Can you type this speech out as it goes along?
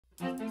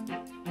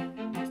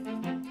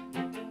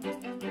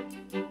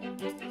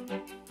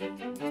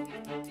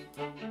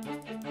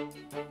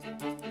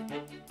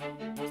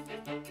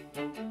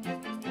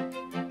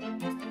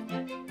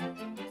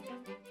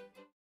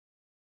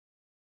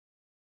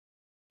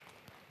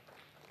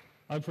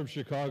I'm from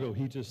Chicago.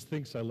 He just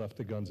thinks I left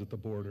the guns at the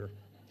border.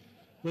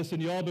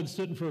 Listen, you all been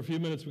sitting for a few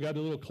minutes. We got a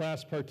little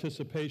class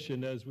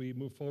participation as we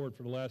move forward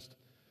for the last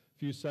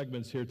few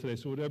segments here today.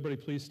 So would everybody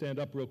please stand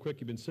up real quick?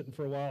 You've been sitting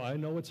for a while. I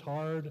know it's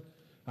hard.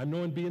 I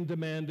know I'm being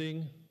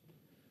demanding.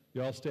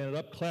 You all stand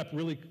up. Clap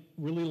really,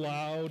 really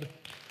loud.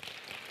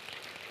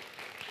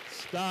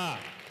 Stop.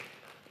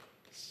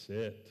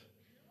 Sit.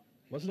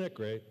 Wasn't that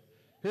great?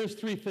 Here's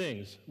 3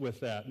 things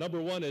with that.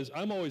 Number 1 is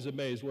I'm always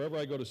amazed wherever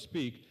I go to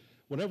speak.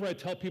 Whenever I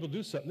tell people to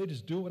do something, they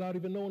just do it without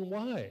even knowing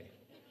why.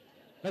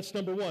 That's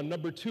number 1.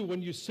 Number 2,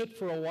 when you sit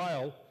for a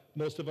while,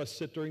 most of us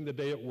sit during the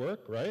day at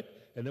work, right?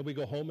 And then we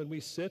go home and we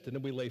sit, and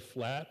then we lay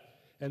flat,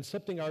 and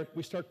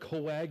we start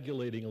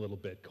coagulating a little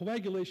bit.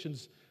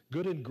 Coagulation's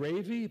good in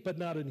gravy, but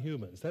not in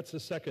humans. That's the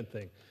second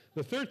thing.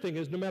 The third thing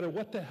is no matter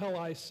what the hell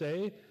I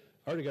say,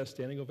 I already got a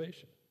standing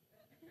ovation.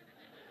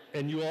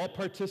 And you all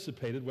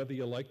participated, whether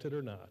you liked it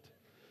or not.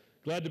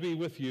 Glad to be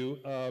with you.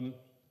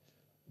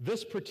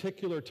 This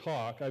particular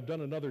talk, I've done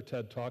another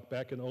TED Talk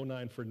back in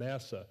 2009 for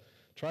NASA.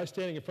 Try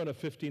standing in front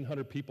of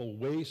 1,500 people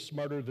way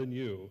smarter than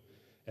you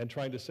and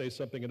trying to say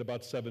something in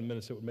about 7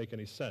 minutes that would make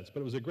any sense.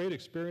 But it was a great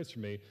experience for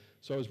me,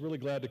 so I was really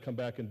glad to come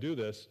back and do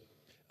this.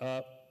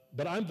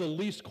 But I'm the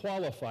least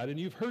qualified, and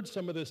you've heard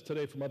some of this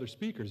today from other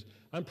speakers.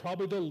 I'm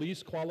probably the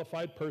least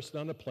qualified person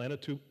on the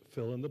planet to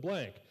fill in the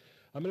blank.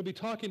 I'm going to be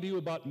talking to you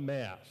about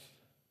math.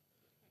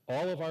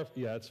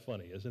 Yeah, it's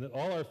funny, isn't it?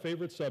 All our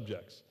favorite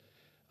subjects.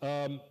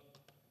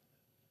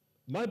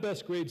 My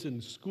best grades in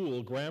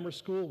school, grammar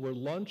school, were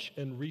lunch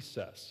and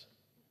recess.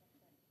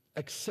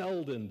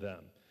 Excelled in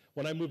them.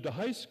 When I moved to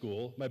high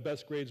school, my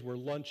best grades were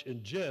lunch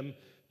and gym.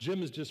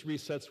 Gym is just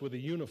recess with a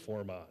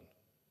uniform on.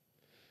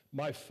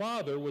 My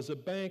father was a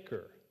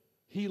banker.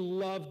 He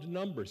loved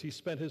numbers. He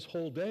spent his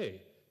whole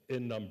day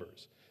in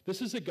numbers.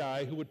 This is a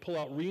guy who would pull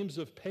out reams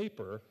of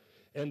paper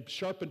and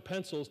sharpen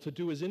pencils to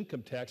do his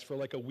income tax for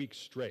like a week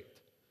straight.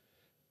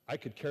 I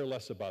could care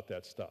less about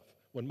that stuff.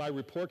 When my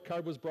report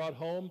card was brought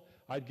home,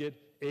 I'd get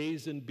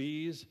A's and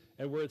B's,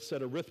 and where it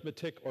said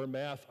arithmetic or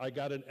math, I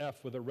got an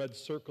F with a red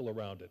circle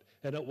around it.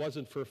 And it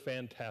wasn't for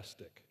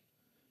fantastic,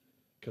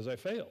 because I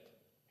failed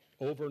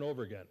over and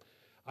over again.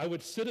 I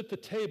would sit at the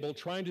table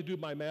trying to do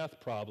my math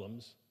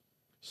problems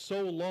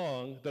so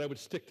long that I would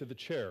stick to the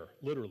chair,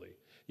 literally.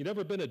 You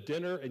never been at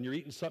dinner and you're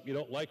eating something you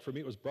don't like? For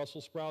me, it was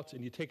Brussels sprouts,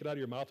 and you take it out of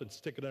your mouth and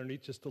stick it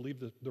underneath just to leave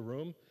the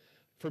room.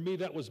 For me,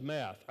 that was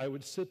math. I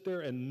would sit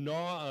there and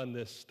gnaw on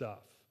this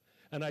stuff.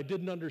 And I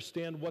didn't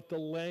understand what the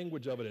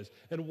language of it is.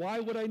 And why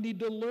would I need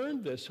to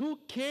learn this? Who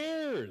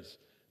cares?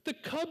 The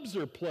Cubs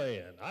are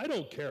playing. I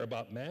don't care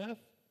about math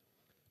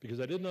because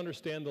I didn't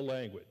understand the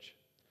language.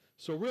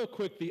 So real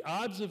quick, the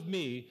odds of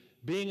me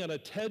being on a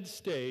TED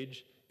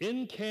stage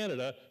in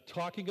Canada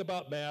talking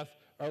about math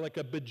are like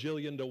a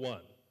bajillion to 1.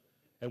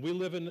 And we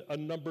live in a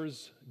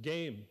numbers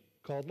game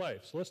called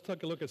life. So let's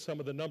take a look at some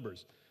of the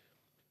numbers.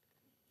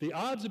 The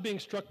odds of being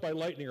struck by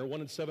lightning are 1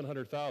 in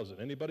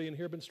 700,000. Anybody in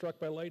here been struck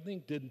by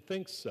lightning? Didn't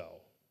think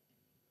so.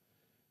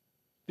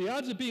 The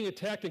odds of being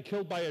attacked and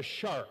killed by a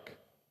shark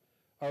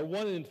are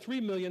 1 in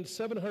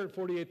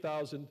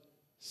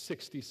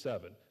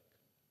 3,748,067.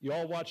 You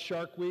all watch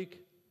Shark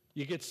Week?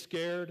 You get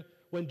scared?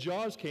 When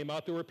Jaws came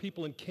out, there were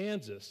people in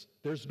Kansas,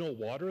 there's no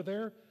water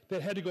there,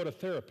 that had to go to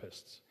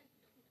therapists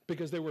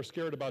because they were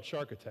scared about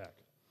shark attack.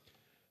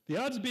 The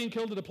odds of being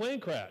killed in a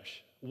plane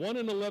crash, 1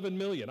 in 11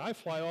 million. I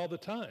fly all the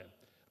time.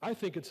 I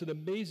think it's an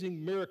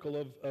amazing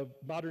miracle of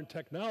modern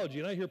technology,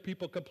 and I hear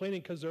people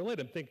complaining because they're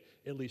late. I'm thinking,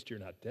 at least you're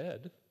not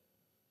dead.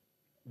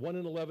 1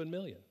 in 11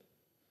 million.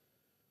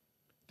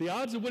 The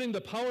odds of winning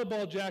the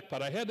Powerball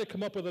jackpot, I had to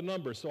come up with a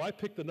number, so I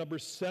picked the number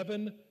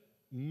 $700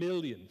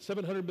 million.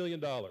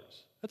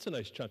 That's a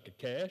nice chunk of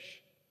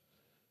cash.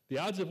 The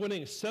odds of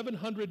winning a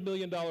 $700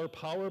 million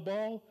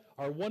Powerball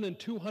are 1 in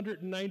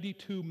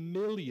 292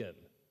 million.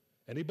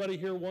 Anybody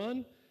here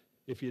won?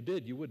 If you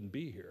did, you wouldn't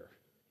be here.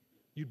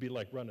 You'd be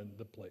like running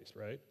the place,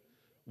 right?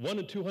 1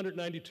 in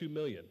 292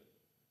 million.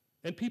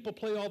 And people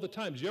play all the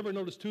time. Did you ever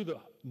notice, too, the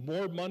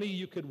more money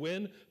you could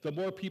win, the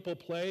more people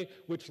play,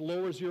 which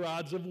lowers your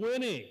odds of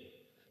winning?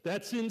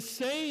 That's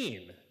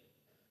insane.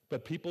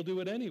 But people do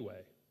it anyway.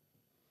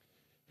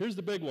 Here's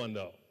the big one,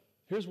 though.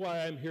 Here's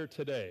why I'm here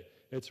today.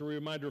 It's a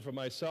reminder for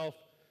myself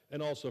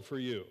and also for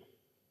you.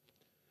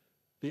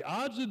 The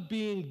odds of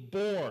being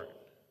born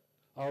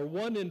are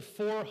 1 in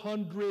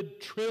 400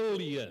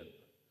 trillion.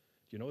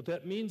 Do you know what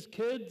that means,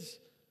 kids?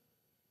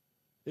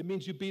 It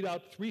means you beat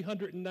out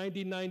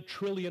 399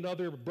 trillion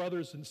other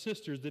brothers and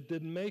sisters that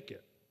didn't make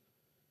it.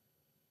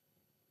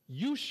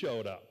 You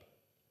showed up.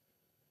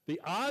 The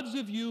odds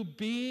of you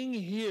being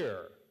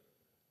here,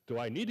 do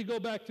I need to go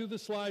back through the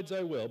slides?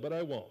 I will, but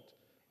I won't,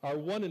 are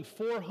 1 in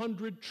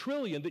 400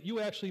 trillion that you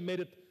actually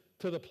made it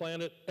to the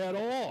planet at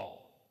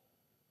all.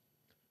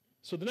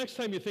 So the next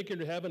time you think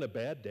you're having a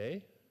bad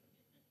day,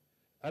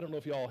 I don't know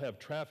if you all have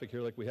traffic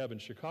here like we have in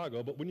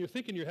Chicago, but when you're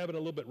thinking you're having a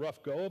little bit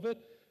rough go of it,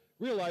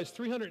 realize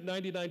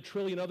 399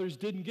 trillion others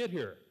didn't get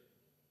here.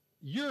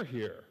 You're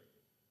here.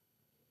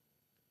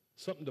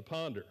 Something to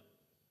ponder.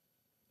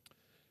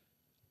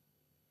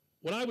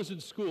 When I was in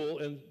school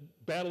and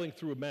battling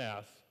through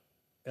math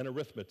and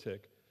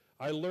arithmetic,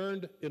 I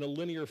learned in a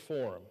linear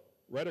form,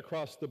 right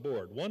across the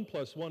board. 1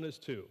 plus 1 is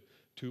 2.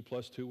 2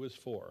 plus 2 is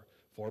 4.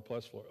 4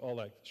 plus 4, all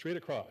that, straight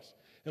across.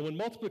 And when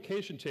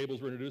multiplication tables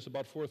were introduced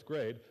about 4th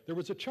grade, there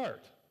was a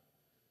chart.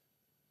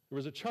 There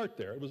was a chart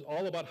there. It was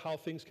all about how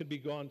things can be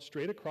gone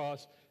straight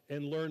across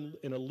and learned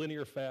in a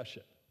linear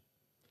fashion.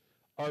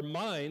 Our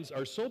minds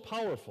are so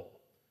powerful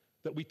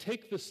that we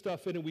take this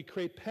stuff in and we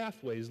create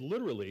pathways,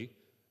 literally,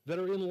 that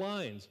are in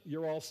lines.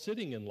 You're all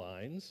sitting in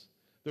lines.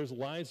 There's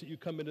lines that you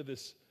come into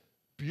this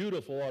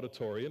beautiful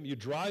auditorium. You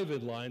drive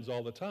in lines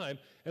all the time.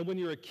 And when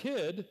you're a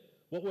kid,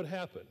 what would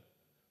happen?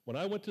 When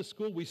I went to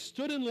school, we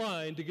stood in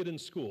line to get in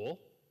school.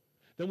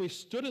 Then we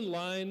stood in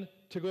line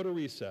to go to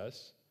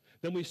recess.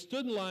 Then we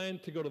stood in line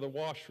to go to the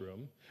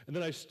washroom. And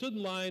then I stood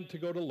in line to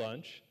go to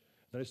lunch.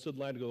 Then I stood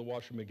in line to go to the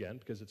washroom again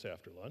because it's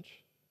after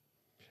lunch.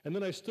 And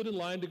then I stood in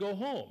line to go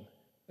home.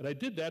 And I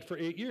did that for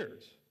 8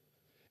 years.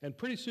 And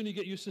pretty soon you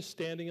get used to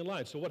standing in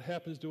line. So what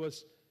happens to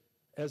us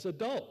as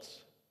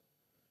adults?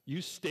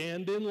 You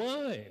stand in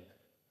line.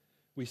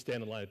 We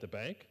stand in line at the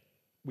bank.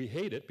 We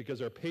hate it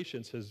because our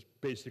patience has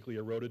basically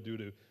eroded due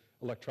to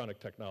electronic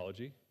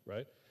technology,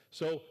 right?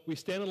 So we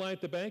stand in line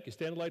at the bank. You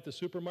stand in line at the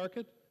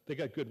supermarket. They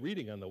got good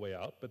reading on the way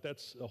out, but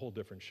that's a whole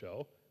different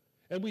show.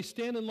 And we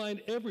stand in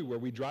line everywhere.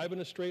 We drive in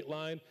a straight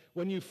line.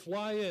 When you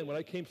fly in, when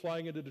I came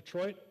flying into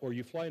Detroit, or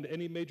you fly into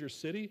any major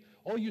city,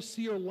 all you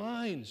see are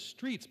lines,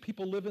 streets.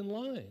 People live in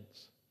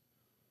lines.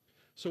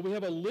 So we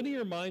have a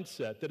linear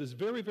mindset that is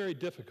very, very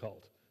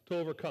difficult to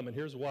overcome, and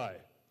here's why.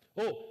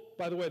 Oh,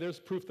 by the way, there's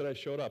proof that I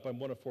showed up. I'm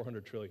one of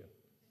 400 trillion.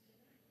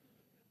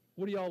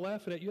 What are y'all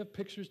laughing at? You have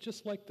pictures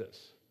just like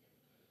this.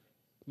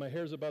 My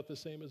hair's about the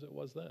same as it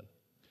was then.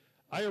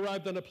 I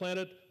arrived on the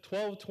planet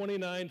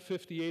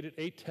 12/29/58 at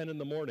 8:10 in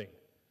the morning.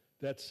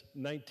 That's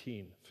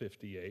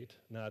 1958,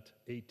 not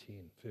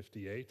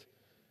 1858.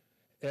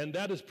 And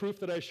that is proof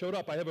that I showed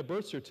up. I have a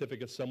birth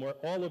certificate somewhere.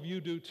 All of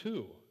you do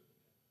too.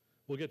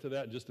 We'll get to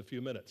that in just a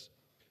few minutes.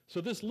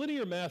 So this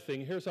linear math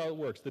thing, here's how it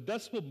works. The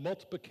decimal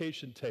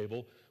multiplication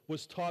table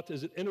was taught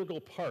as an integral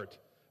part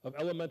of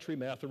elementary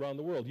math around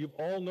the world. You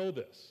all know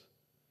this.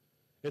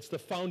 It's the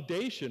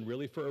foundation,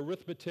 really, for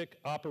arithmetic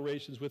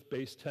operations with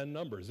base 10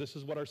 numbers. This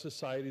is what our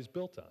society is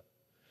built on.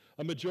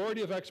 A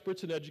majority of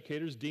experts and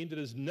educators deemed it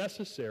as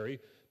necessary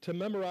to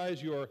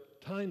memorize your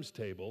times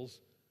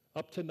tables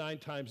up to 9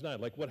 times 9.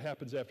 Like, what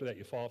happens after that?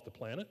 You fall off the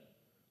planet?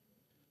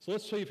 So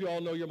let's see if you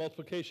all know your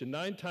multiplication.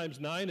 9 times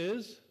 9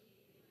 is?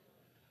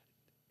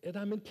 And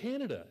I'm in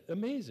Canada.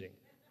 Amazing.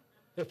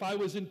 If I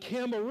was in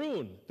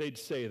Cameroon, they'd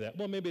say that.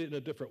 Well, maybe in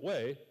a different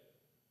way.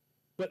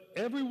 But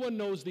everyone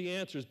knows the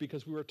answers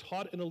because we were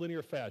taught in a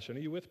linear fashion. Are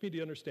you with me? Do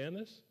you understand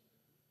this?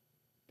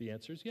 The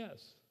answer is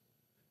yes.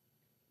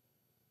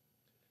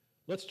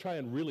 Let's try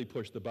and really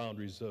push the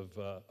boundaries of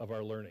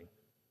our learning.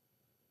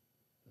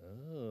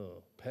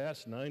 Oh,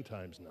 past 9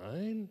 times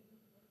 9?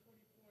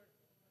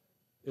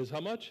 Is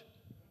how much?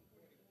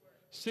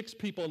 6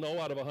 people know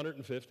out of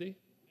 150.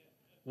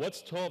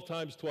 What's 12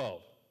 times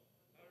 12?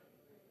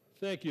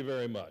 Thank you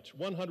very much.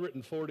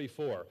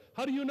 144.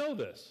 How do you know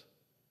this?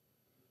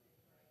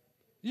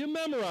 You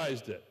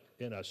memorized it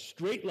in a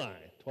straight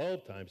line.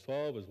 12 times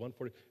 12 is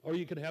 140. Or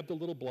you can have the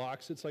little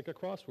blocks. It's like a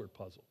crossword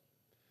puzzle.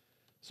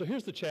 So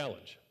here's the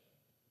challenge.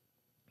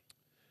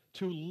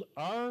 To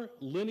our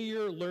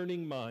linear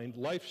learning mind,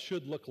 life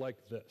should look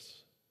like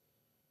this.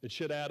 It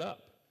should add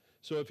up.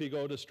 So if you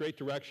go to straight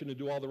direction and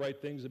do all the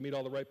right things and meet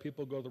all the right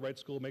people, go to the right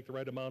school, make the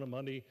right amount of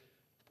money,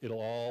 it'll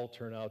all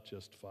turn out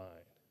just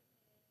fine.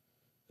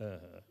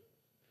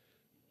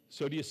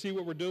 So do you see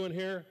what we're doing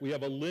here? We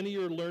have a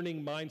linear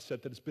learning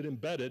mindset that's been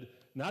embedded,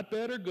 not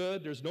bad or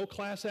good. There's no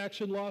class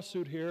action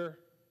lawsuit here.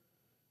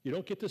 You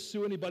don't get to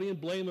sue anybody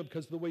and blame them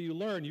because of the way you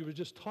learn. You were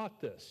just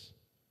taught this.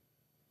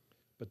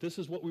 But this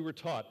is what we were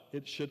taught.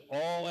 It should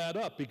all add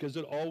up because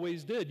it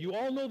always did. You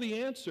all know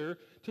the answer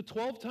to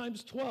 12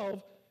 times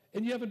 12,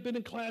 and you haven't been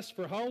in class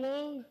for how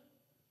long?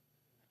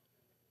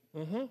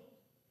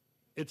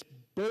 It's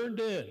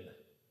burned in.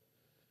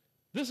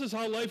 This is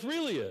how life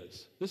really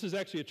is. This is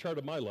actually a chart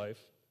of my life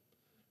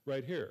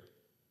right here.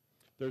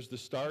 There's the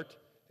start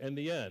and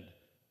the end.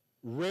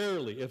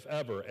 Rarely, if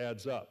ever,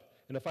 adds up.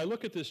 And if I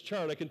look at this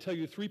chart, I can tell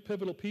you 3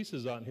 pivotal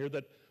pieces on here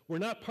that were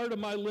not part of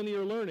my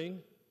linear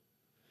learning.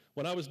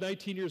 When I was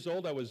 19 years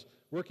old, I was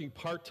working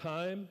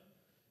part-time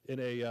in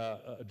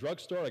a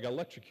drugstore. I got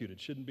electrocuted.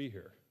 Shouldn't be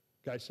here.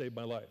 Guy saved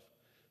my life.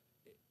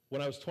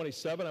 When I was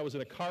 27, I was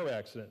in a car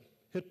accident,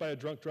 hit by a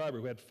drunk driver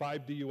who had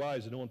 5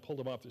 DUIs and no one pulled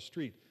him off the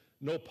street.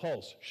 No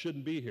pulse.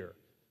 Shouldn't be here.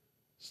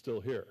 Still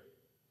here.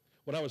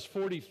 When I was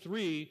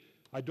 43,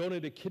 I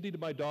donated a kidney to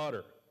my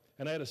daughter,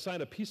 and I had to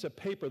sign a piece of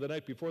paper the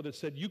night before that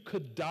said, you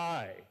could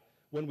die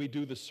when we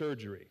do the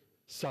surgery.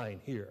 Sign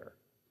here.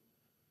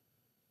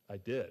 I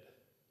did.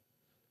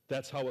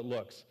 That's how it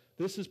looks.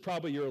 This is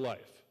probably your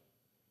life.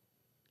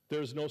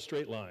 There's no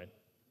straight line.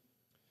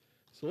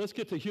 So let's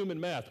get to human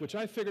math, which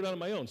I figured out on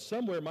my own.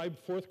 Somewhere my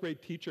fourth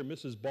grade teacher,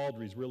 Mrs.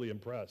 Baldry, is really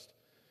impressed.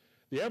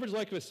 The average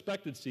life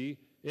expectancy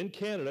in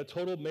Canada,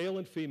 total male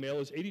and female,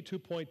 is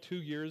 82.2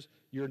 years.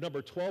 You're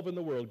number 12 in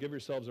the world. Give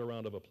yourselves a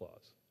round of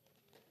applause.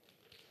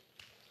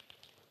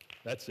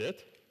 That's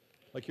it?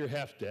 Like you're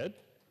half dead?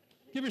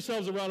 Give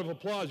yourselves a round of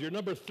applause. You're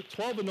number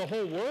 12 in the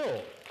whole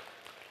world.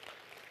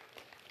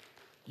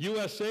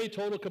 USA,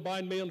 total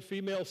combined male and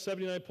female,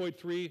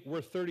 79.3.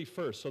 We're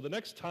 31st. So the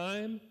next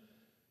time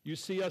you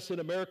see us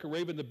in America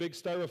waving the big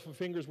styrofoam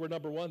fingers, we're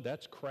number 1,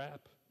 that's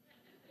crap.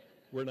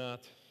 We're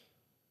not.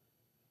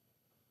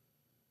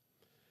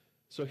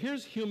 So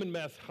here's human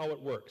math, how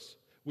it works.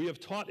 We have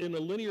taught in a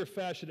linear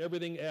fashion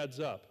everything adds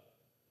up.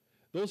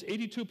 Those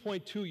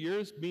 82.2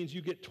 years means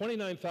you get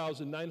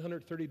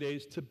 29,930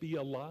 days to be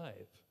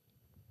alive.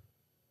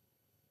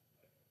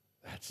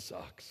 That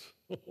sucks.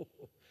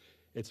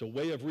 It's a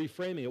way of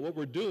reframing it. What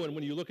we're doing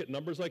when you look at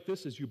numbers like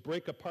this is you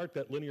break apart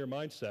that linear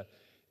mindset.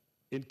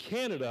 In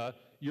Canada,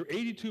 your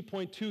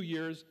 82.2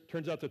 years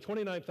turns out to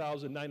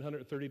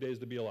 29,930 days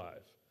to be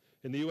alive.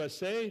 In the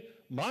USA,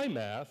 my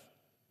math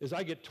is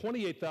I get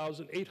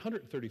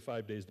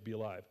 28,835 days to be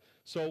alive.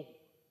 So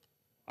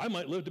I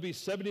might live to be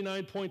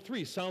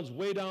 79.3. Sounds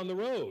way down the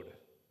road.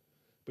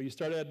 But you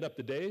start adding up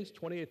the days,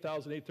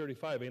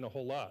 28,835 ain't a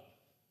whole lot.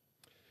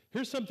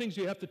 Here's some things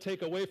you have to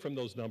take away from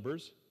those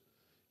numbers.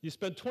 You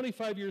spend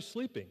 25 years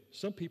sleeping.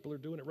 Some people are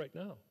doing it right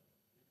now.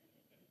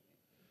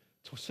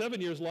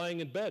 7 years lying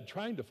in bed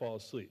trying to fall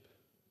asleep.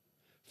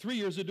 3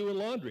 years of doing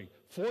laundry.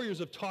 4 years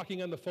of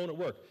talking on the phone at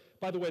work.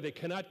 By the way, they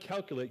cannot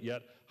calculate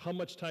yet how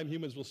much time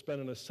humans will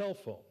spend on a cell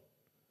phone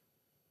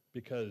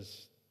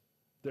because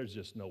there's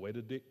just no way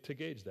to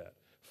gauge that.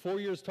 4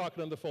 years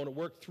talking on the phone at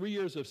work, 3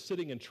 years of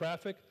sitting in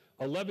traffic,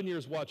 11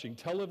 years watching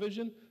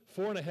television,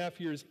 4.5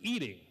 years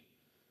eating.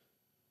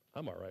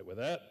 I'm all right with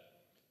that.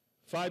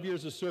 5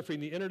 years of surfing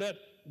the internet.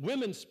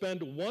 Women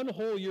spend 1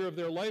 whole year of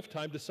their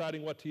lifetime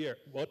deciding what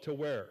to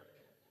wear.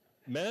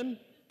 Men,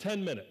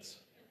 10 minutes.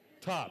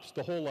 Tops,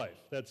 the whole life.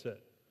 That's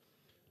it.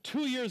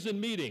 2 years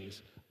in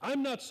meetings.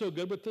 I'm not so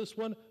good with this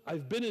one.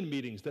 I've been in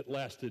meetings that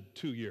lasted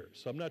 2 years,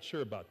 so I'm not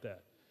sure about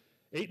that.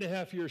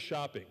 8.5 years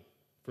shopping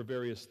for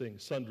various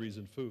things, sundries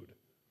and food.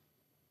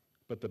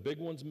 But the big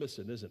one's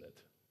missing, isn't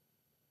it?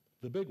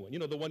 The big one. You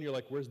know, the one you're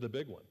like, where's the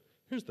big one?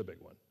 Here's the big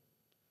one.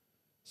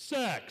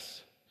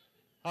 Sex.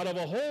 Out of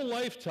a whole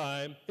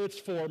lifetime, it's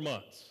 4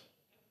 months.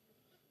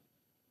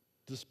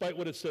 Despite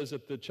what it says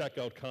at the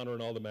checkout counter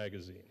in all the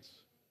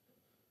magazines.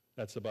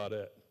 That's about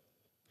it.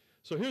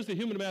 So here's the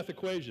human math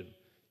equation.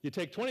 You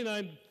take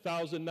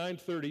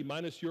 29,930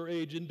 minus your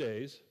age in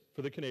days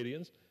for the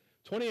Canadians,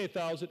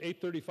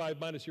 28,835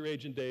 minus your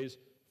age in days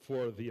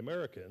for the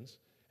Americans,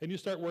 and you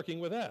start working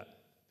with that.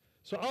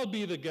 So I'll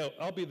be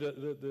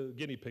the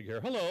guinea pig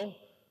here. Hello,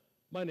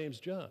 my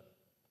name's John.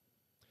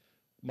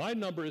 My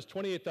number is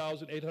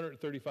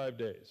 28,835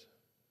 days.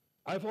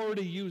 I've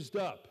already used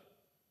up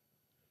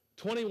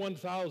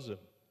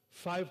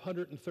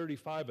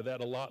 21,535 of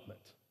that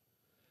allotment.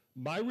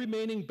 My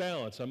remaining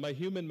balance on my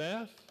human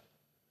math,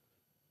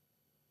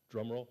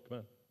 drum roll,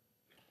 come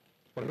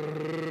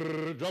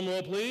on. Drum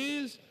roll,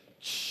 please.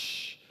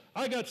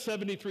 I got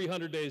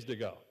 7,300 days to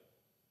go.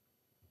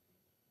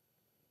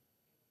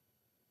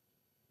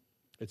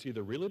 It's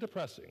either really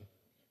depressing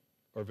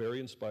or very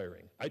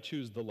inspiring. I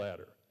choose the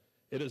latter.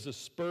 It is a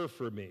spur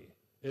for me.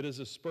 It is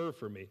a spur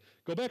for me.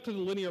 Go back to the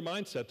linear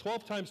mindset.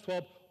 12 times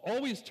 12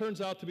 always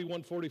turns out to be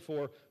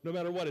 144, no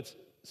matter what. It's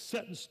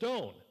set in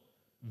stone.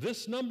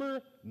 This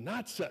number,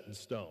 not set in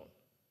stone.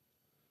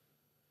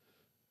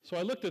 So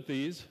I looked at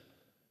these,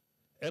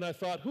 and I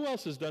thought, who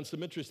else has done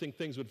some interesting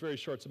things with very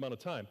short amount of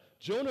time?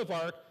 Joan of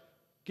Arc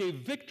gave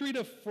victory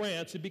to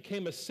France and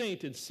became a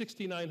saint in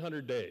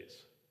 6,900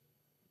 days.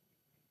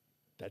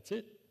 That's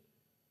it.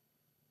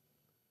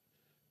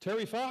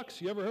 Terry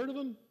Fox, you ever heard of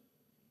him?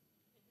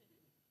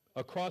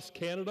 Across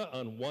Canada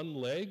on one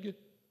leg,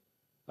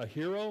 a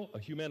hero, a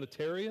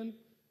humanitarian.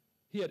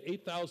 He had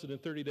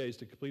 8,030 days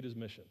to complete his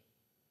mission.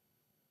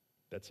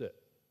 That's it.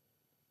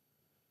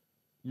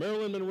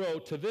 Marilyn Monroe,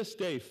 to this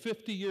day,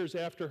 50 years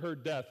after her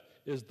death,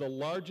 is the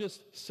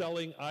largest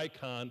selling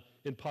icon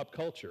in pop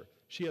culture.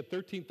 She had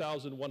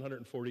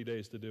 13,140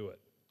 days to do it.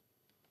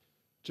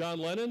 John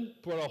Lennon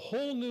brought a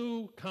whole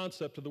new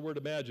concept to the word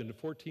imagine in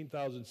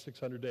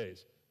 14,600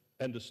 days.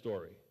 End of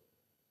story.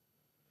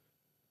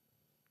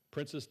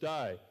 Princess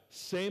Di,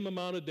 same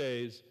amount of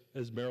days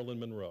as Marilyn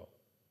Monroe.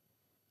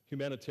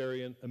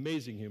 Humanitarian,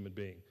 amazing human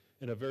being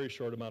in a very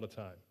short amount of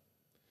time.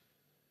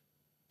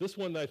 This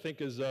one I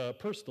think is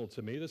personal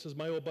to me. This is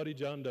my old buddy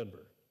John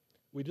Denver.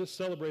 We just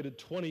celebrated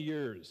 20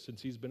 years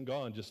since he's been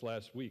gone just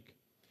last week.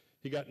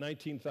 He got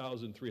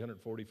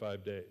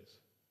 19,345 days.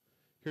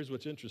 Here's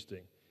what's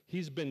interesting.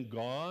 He's been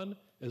gone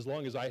as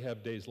long as I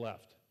have days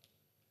left,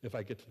 if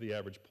I get to the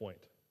average point.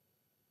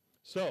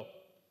 So,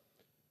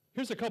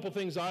 here's a couple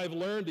things I've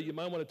learned that you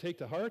might want to take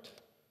to heart.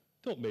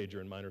 Don't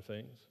major in minor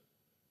things.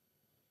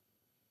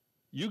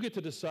 You get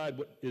to decide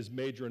what is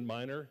major and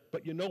minor,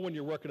 but you know when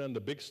you're working on the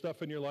big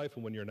stuff in your life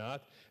and when you're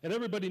not. And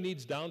everybody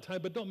needs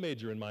downtime, but don't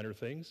major in minor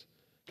things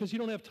because you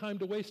don't have time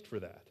to waste for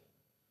that.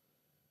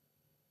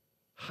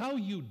 How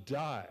you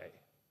die,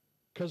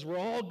 because we're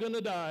all going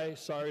to die,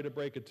 sorry to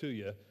break it to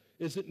you,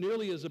 isn't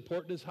nearly as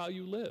important as how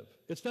you live.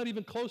 It's not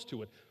even close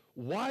to it.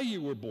 Why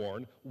you were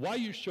born, why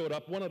you showed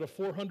up, 1 out of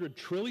 400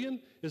 trillion,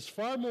 is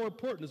far more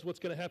important as what's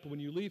going to happen when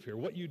you leave here.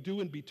 What you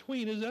do in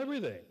between is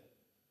everything.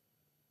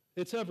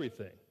 It's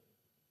everything.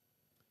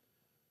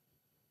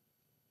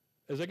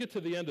 As I get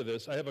to the end of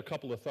this, I have a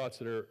couple of thoughts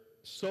that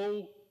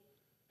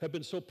have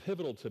been so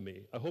pivotal to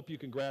me. I hope you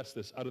can grasp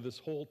this out of this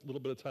whole little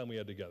bit of time we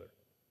had together.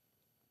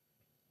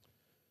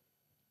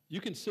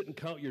 You can sit and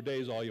count your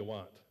days all you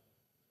want.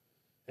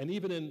 And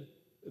even in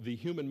the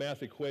human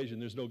math equation,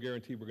 there's no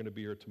guarantee we're going to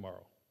be here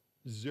tomorrow.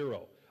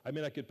 0. I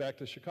may not get back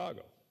to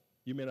Chicago.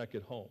 You may not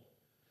get home.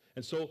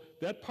 And so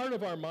that part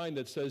of our mind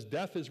that says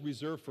death is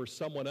reserved for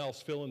someone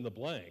else, fill in the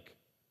blank,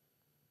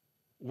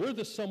 we're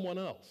the someone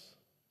else.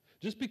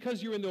 Just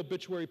because you're in the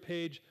obituary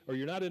page or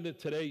you're not in it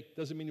today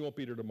doesn't mean you won't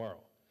be there tomorrow.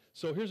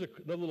 So here's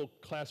another little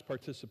class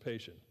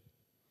participation.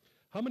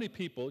 How many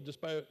people,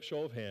 just by a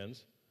show of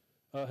hands,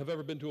 have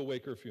ever been to a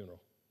wake or a funeral?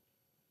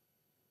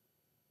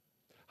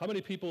 How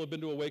many people have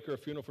been to a wake or a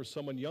funeral for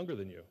someone younger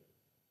than you?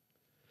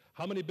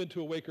 How many have been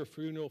to a wake or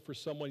funeral for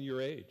someone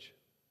your age?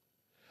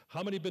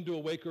 How many have been to a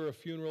wake or a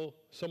funeral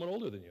someone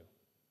older than you?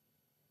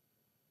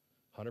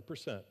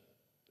 100%.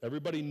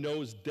 Everybody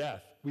knows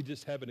death. We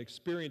just haven't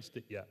experienced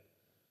it yet.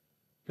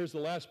 Here's the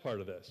last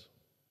part of this.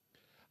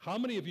 How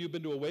many of you have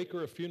been to a wake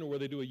or a funeral where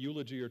they do a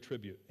eulogy or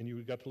tribute and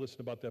you got to listen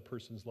about that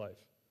person's life?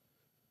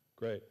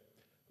 Great.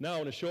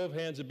 Now, in a show of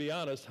hands, and be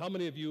honest, how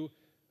many of you,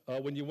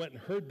 when you went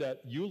and heard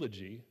that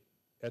eulogy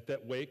at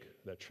that wake,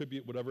 that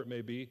tribute, whatever it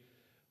may be,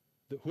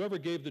 whoever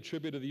gave the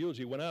tribute or the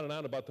eulogy went on and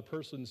on about the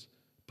person's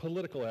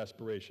political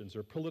aspirations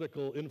or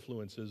political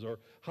influences or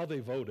how they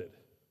voted?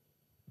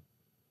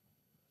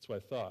 That's what I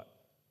thought.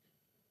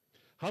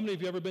 How many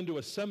of you ever been to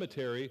a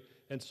cemetery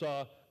and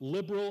saw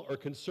liberal or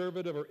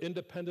conservative or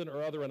independent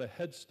or other on a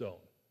headstone?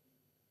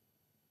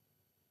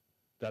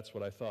 That's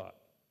what I thought.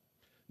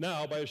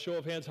 Now, by a show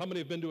of hands, how many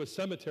have been to a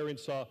cemetery and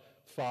saw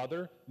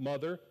father,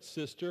 mother,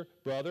 sister,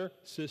 brother,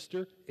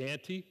 sister,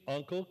 auntie,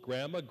 uncle,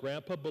 grandma,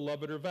 grandpa,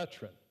 beloved, or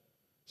veteran?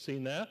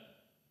 Seen that?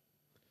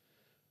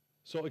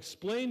 So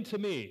explain to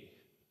me,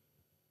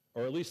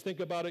 or at least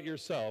think about it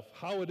yourself,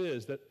 how it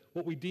is that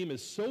what we deem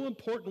is so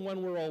important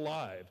when we're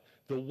alive,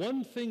 the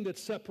one thing that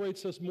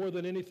separates us more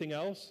than anything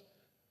else,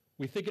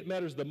 we think it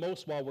matters the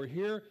most while we're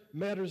here,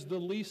 matters the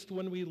least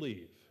when we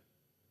leave.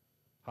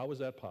 How is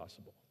that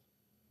possible?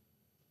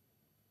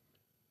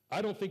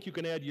 I don't think you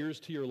can add years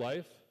to your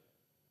life,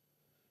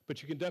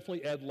 but you can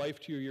definitely add life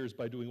to your years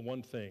by doing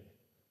one thing.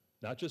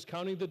 Not just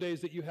counting the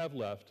days that you have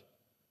left,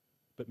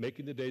 but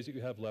making the days that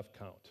you have left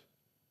count.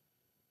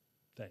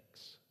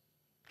 Thanks.